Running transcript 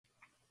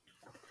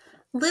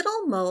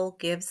Little Mole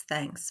Gives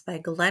Thanks by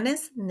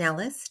Glenys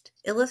Nellist,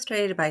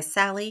 illustrated by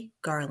Sally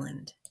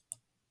Garland.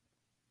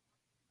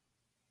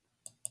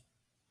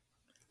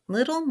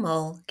 Little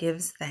Mole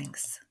Gives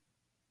Thanks.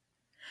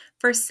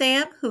 For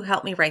Sam, who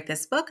helped me write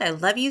this book, I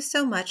love you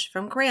so much,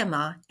 from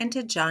Grandma, and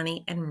to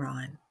Johnny and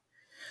Ron.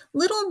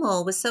 Little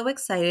Mole was so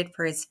excited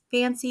for his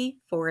fancy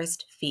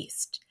forest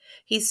feast.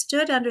 He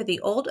stood under the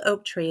old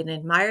oak tree and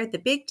admired the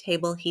big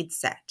table he'd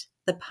set.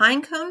 The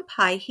pine cone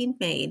pie he'd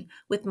made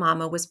with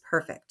Mama was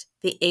perfect.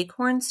 The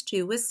acorn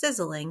stew was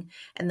sizzling,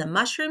 and the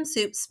mushroom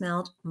soup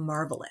smelled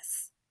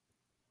marvelous.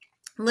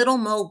 Little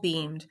Mole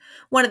beamed.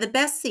 One of the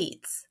best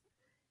seats.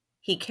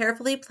 He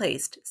carefully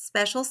placed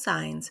special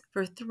signs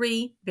for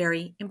 3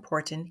 very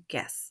important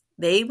guests.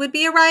 They would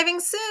be arriving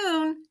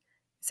soon.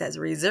 It says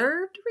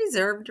reserved,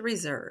 reserved,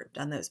 reserved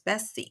on those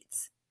best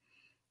seats.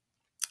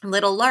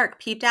 Little Lark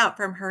peeped out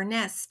from her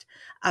nest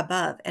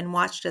above and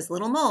watched as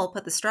Little Mole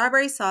put the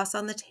strawberry sauce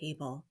on the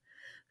table.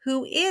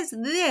 "Who is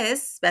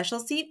this special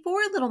seat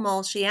for, Little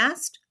Mole?" she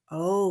asked.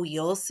 "Oh,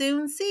 you'll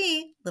soon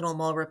see," Little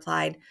Mole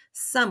replied.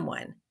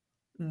 "Someone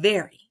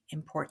very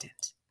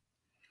important."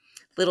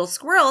 Little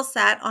Squirrel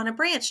sat on a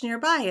branch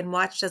nearby and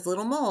watched as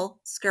Little Mole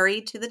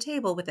scurried to the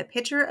table with a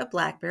pitcher of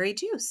blackberry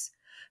juice.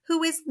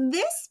 "Who is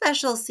this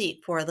special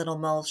seat for, Little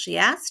Mole?" she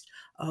asked.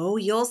 "Oh,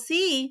 you'll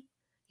see."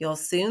 "You'll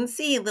soon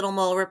see," Little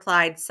Mole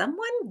replied.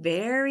 "Someone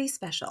very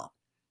special."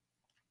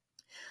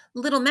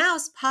 Little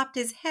Mouse popped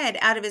his head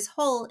out of his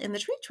hole in the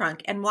tree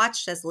trunk and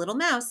watched as Little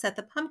Mouse set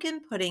the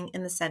pumpkin pudding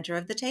in the center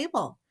of the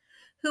table.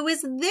 "Who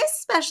is this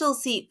special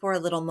seat for,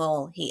 Little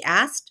Mole?" he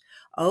asked.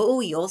 "Oh,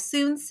 you'll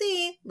soon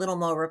see," Little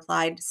Mole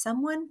replied.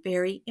 "Someone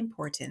very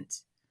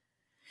important."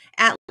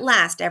 At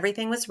last,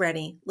 everything was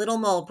ready. Little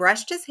Mole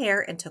brushed his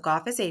hair and took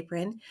off his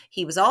apron.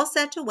 He was all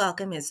set to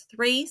welcome his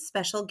 3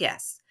 special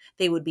guests.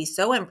 They would be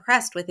so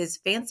impressed with his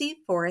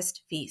fancy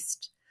forest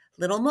feast.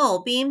 Little Mole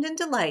beamed in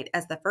delight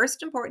as the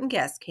first important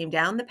guest came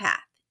down the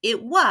path.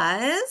 It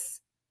was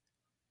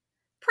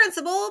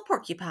Principal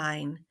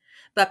Porcupine.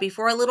 But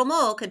before Little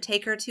Mole could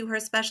take her to her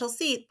special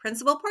seat,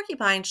 Principal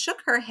Porcupine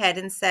shook her head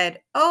and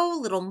said, "Oh,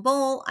 Little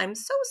Mole, I'm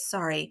so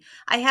sorry.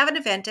 I have an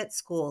event at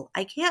school.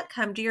 I can't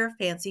come to your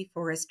fancy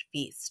forest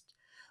feast."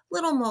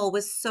 Little Mole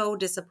was so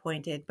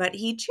disappointed, but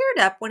he cheered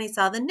up when he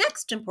saw the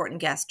next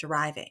important guest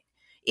arriving.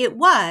 It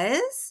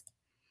was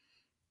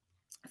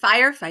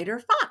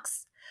Firefighter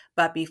Fox.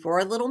 But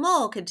before Little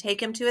Mole could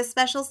take him to his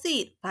special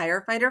seat,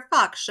 Firefighter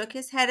Fox shook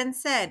his head and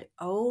said,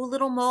 "Oh,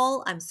 Little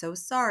Mole, I'm so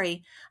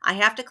sorry. I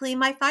have to clean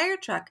my fire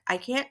truck. I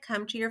can't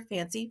come to your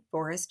fancy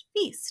forest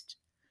feast."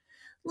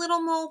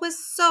 Little Mole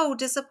was so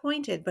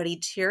disappointed, but he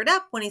cheered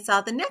up when he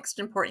saw the next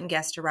important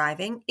guest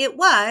arriving. It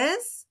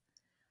was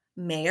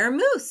Mayor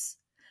Moose.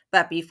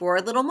 But before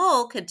Little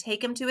Mole could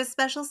take him to his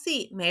special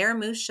seat, Mayor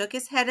Moose shook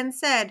his head and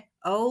said,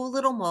 "Oh,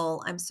 Little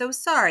Mole, I'm so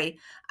sorry.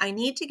 I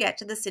need to get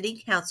to the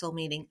city council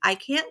meeting. I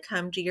can't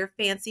come to your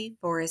fancy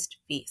forest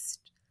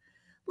feast."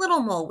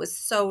 Little Mole was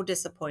so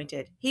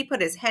disappointed. He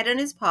put his head in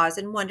his paws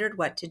and wondered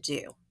what to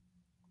do.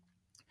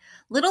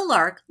 Little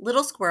Lark,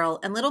 Little Squirrel,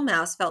 and Little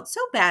Mouse felt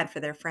so bad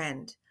for their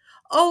friend.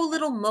 "Oh,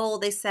 Little Mole,"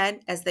 they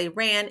said as they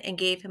ran and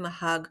gave him a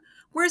hug.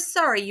 "We're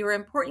sorry your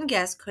important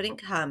guest couldn't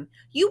come.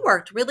 You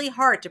worked really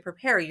hard to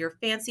prepare your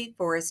fancy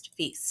forest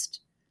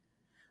feast."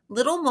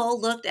 Little Mole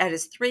looked at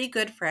his 3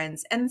 good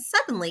friends, and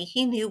suddenly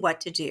he knew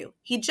what to do.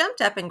 He jumped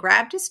up and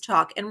grabbed his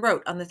chalk and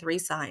wrote on the 3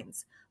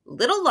 signs.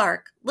 "Little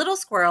Lark, Little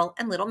Squirrel,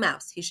 and Little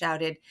Mouse," he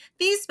shouted.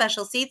 "These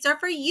special seats are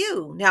for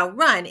you. Now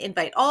run,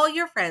 invite all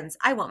your friends.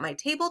 I want my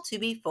table to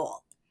be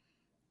full."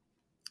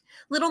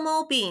 Little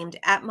Mole beamed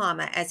at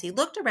Mama as he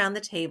looked around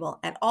the table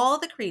at all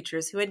the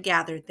creatures who had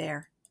gathered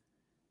there.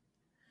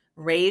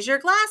 "Raise your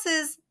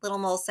glasses," Little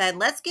Mole said.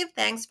 "Let's give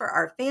thanks for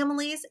our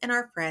families and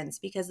our friends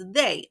because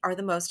they are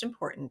the most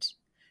important."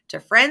 To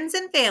friends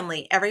and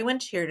family, everyone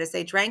cheered as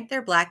they drank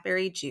their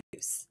blackberry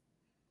juice.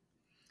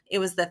 It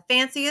was the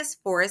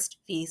fanciest forest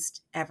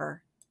feast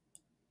ever.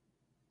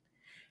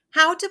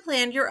 How to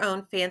plan your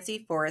own fancy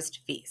forest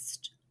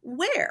feast.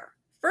 Where?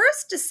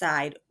 First,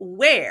 decide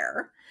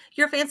where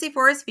your fancy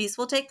forest feast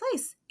will take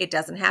place. It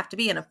doesn't have to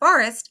be in a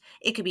forest.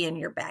 It could be in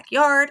your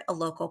backyard, a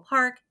local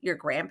park, your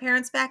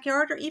grandparents'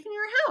 backyard, or even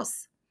your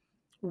house.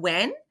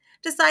 When?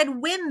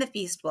 Decide when the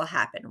feast will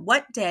happen.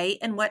 What day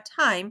and what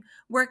time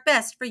work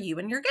best for you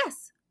and your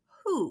guests.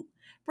 Who?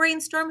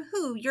 Brainstorm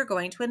who you're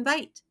going to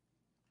invite.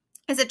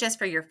 Is it just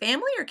for your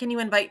family, or can you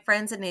invite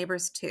friends and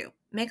neighbors too?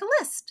 Make a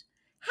list.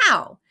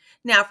 How?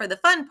 Now for the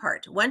fun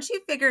part. Once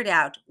you've figured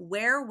out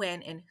where,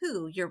 when, and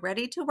who, you're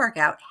ready to work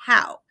out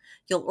how.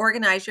 You'll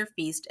organize your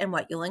feast and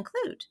what you'll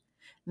include.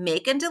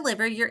 Make and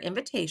deliver your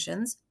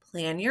invitations.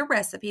 Plan your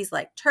recipes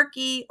like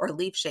turkey or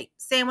leaf-shaped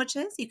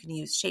sandwiches. You can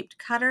use shaped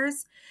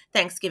cutters,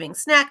 Thanksgiving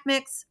snack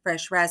mix,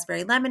 fresh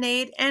raspberry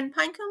lemonade, and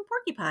pinecone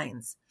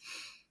porcupines.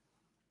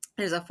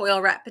 There's a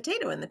foil wrapped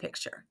potato in the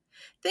picture.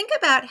 Think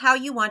about how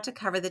you want to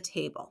cover the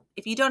table.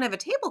 If you don't have a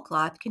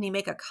tablecloth, can you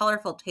make a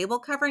colorful table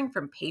covering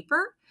from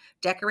paper?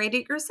 Decorate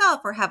it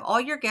yourself or have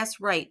all your guests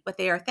write what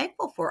they are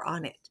thankful for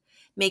on it.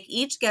 Make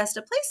each guest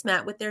a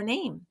placemat with their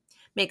name.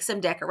 Make some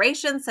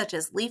decorations such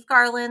as leaf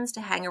garlands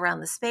to hang around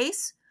the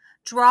space.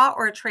 Draw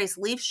or trace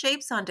leaf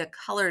shapes onto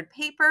colored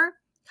paper.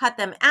 Cut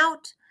them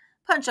out.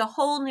 Punch a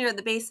hole near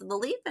the base of the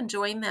leaf and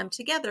join them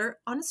together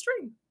on a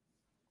string.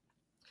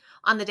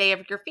 On the day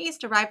of your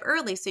feast, arrive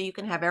early so you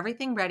can have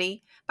everything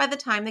ready by the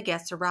time the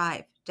guests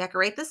arrive.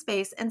 Decorate the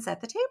space and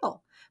set the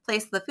table.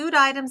 Place the food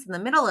items in the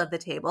middle of the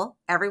table.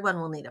 Everyone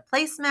will need a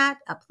placemat,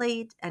 a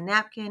plate, a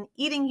napkin,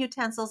 eating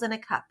utensils, and a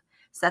cup.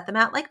 Set them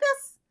out like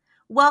this.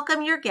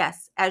 Welcome your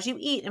guests. As you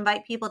eat,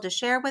 invite people to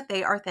share what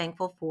they are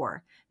thankful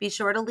for. Be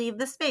sure to leave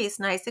the space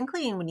nice and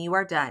clean when you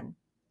are done.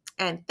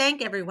 And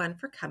thank everyone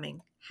for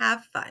coming.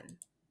 Have fun.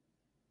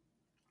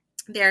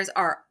 There's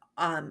our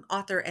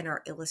author and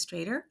our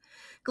illustrator.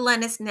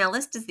 Glenys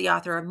Nellist is the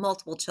author of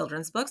multiple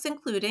children's books,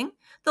 including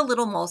the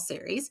Little Mole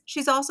series.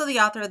 She's also the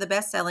author of the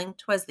best-selling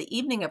 'Twas the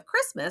Evening of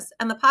Christmas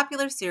and the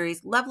popular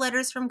series Love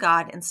Letters from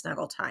God and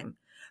Snuggle Time.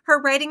 Her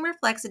writing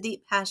reflects a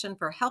deep passion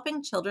for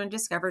helping children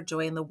discover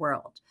joy in the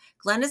world.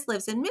 Glenys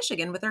lives in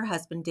Michigan with her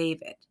husband,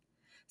 David.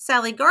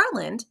 Sally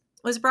Garland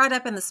was brought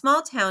up in the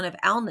small town of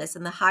Alness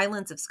in the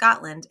Highlands of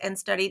Scotland and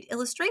studied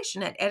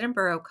illustration at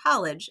Edinburgh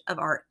College of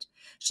Art.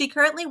 She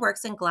currently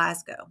works in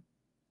Glasgow,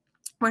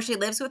 where she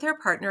lives with her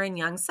partner and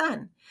young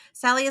son.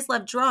 Sally has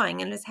loved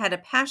drawing and has had a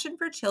passion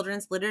for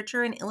children's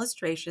literature and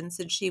illustration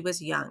since she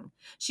was young.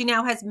 She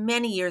now has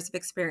many years of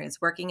experience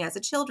working as a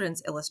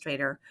children's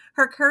illustrator.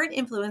 Her current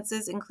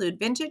influences include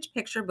vintage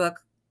picture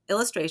book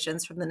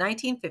illustrations from the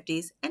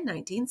 1950s and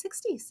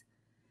 1960s.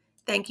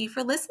 Thank you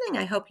for listening.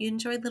 I hope you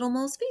enjoyed Little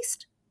Mole's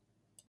Feast.